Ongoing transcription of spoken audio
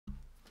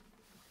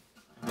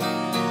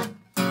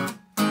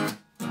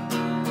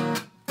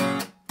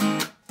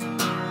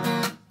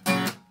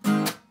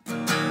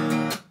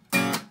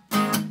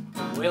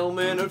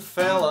well-mannered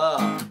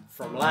fella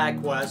from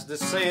likewise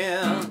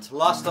descent,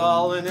 lost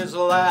all in his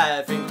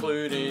life,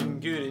 including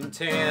good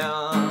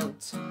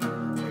intent.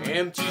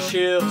 Empty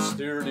shelves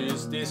stirred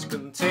his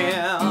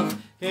discontent,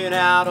 and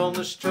out on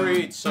the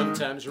street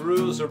sometimes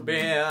rules are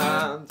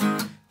bent.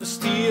 The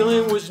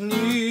stealing was new,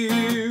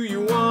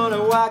 you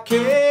wonder why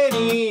can't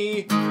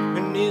he?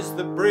 And is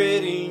the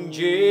bread in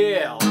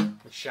jail?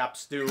 The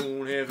shops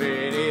don't have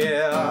any.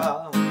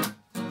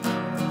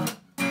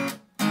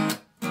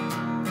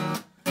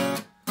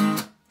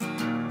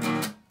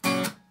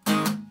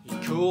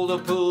 Called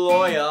up a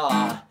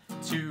lawyer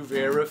to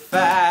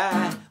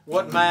verify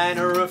what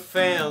minor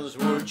offence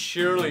would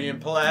surely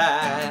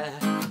imply.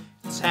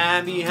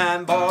 Time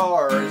behind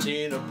bars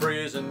in a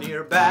prison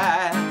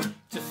nearby.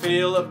 To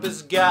fill up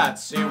his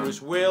guts, it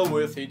was well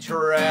worth a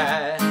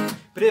try.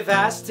 But if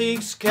I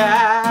takes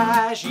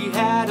cash, he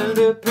hadn't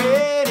a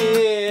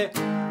penny.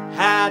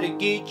 How to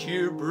get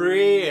your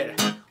bread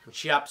when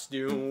shops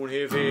don't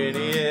have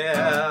any.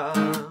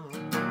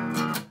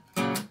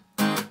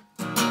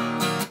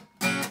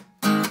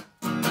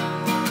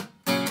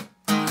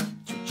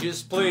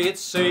 Just play it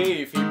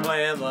safe, he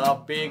planned the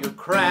bigger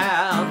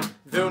crime.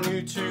 Though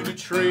new to the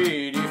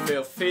trade, he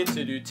felt fit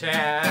to do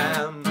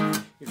time.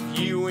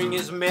 Viewing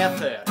his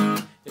method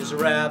is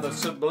rather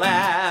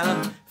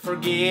sublime,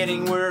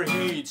 forgetting where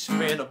he'd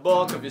spent a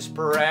bulk of his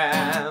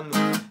prime.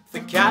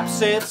 The cop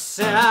said,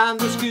 son,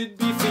 this could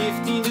be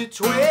 15 to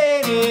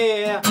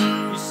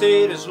 20. He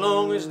said, as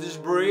long as there's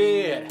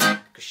bread,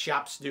 'cause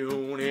shops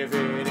don't have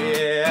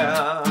any.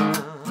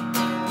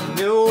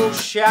 No,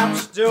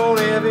 shops don't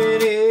have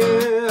any.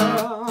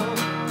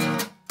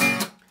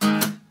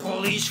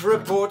 Police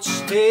reports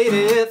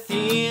stated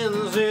the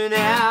ins and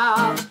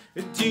outs,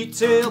 a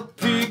detailed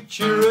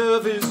picture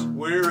of his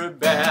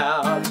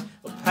whereabouts,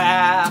 a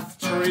path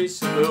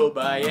traceable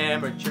by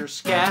amateur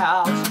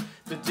scouts.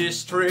 The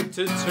district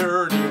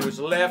attorney was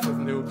left with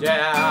no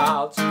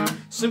doubt.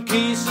 Some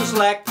cases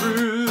lack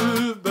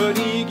proof, but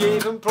he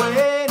gave him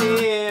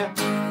plenty.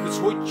 That's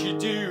what you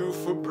do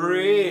for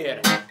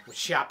bread when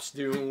shops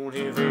don't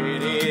have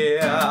any.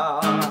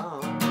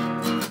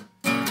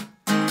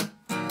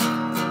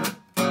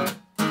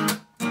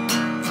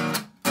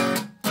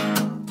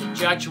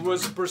 Judge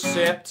was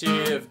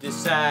perceptive,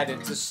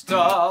 decided to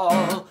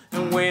stall,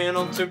 and went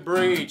on to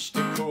breach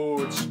the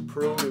court's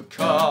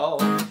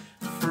protocol.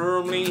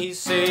 Firmly he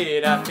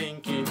said, I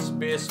think it's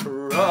best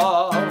for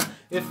all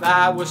if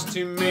I was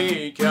to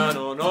make an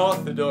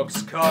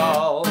unorthodox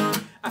call.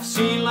 I've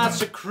seen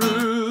lots of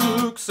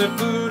crooks, I've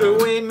put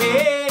away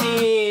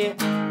many,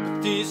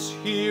 but this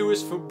here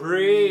is for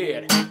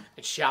bread,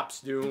 and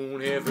shops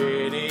don't have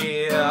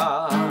any.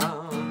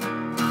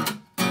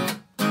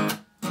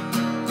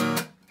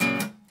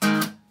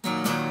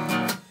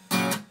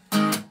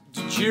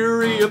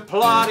 Jury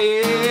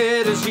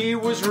applauded as he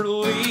was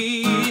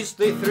released.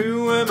 They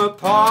threw him a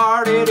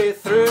party, they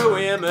threw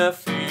him a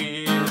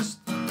feast.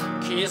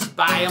 Kissed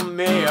by a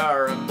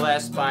mayor and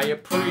blessed by a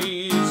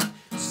priest.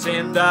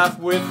 Send off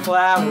with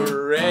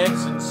flour,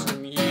 eggs, and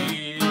some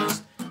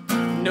yeast.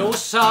 No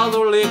salt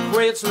or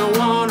liquids, no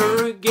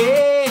water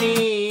again.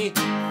 He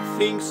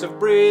thinks of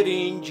bread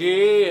in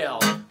jail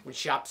when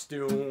shops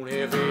don't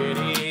have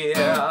any.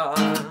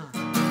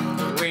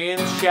 When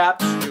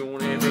shops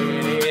don't have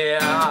any.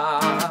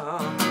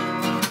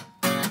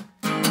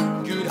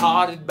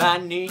 Good-hearted by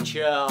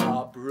nature,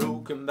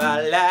 broken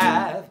by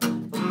life,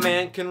 a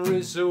man can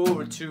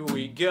resort to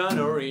a gun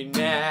or a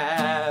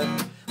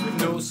knife. With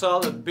no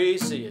solid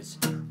basis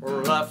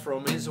or love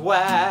from his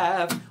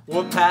wife,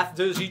 what path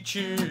does he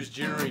choose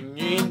during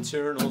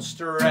internal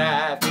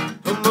strife?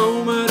 A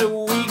moment of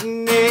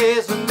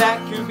weakness, and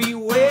that could be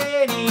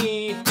when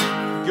he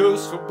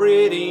goes for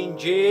bread in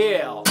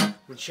jail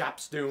when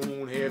shops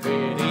don't have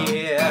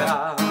any.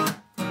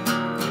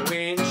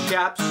 When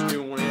shops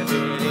don't have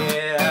any.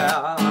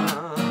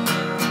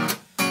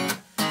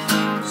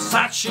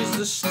 Such is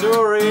the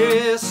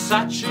story,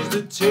 such is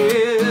the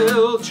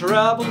tale.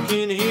 Trouble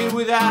can hit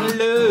without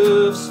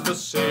love's for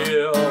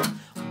sale.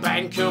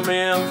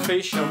 Bankerman,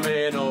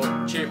 fisherman,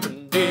 or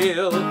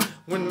Chippendale.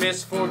 When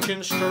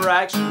misfortune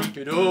strikes, we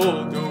could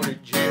all go to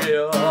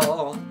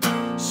jail.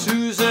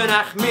 Susan,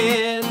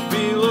 Ahmed,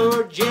 Bill,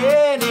 or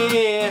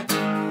Jenny,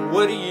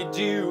 what do you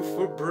do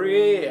for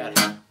bread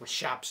when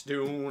shops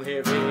don't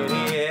have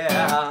any?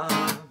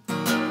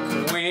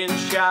 When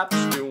shops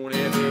don't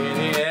have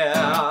any.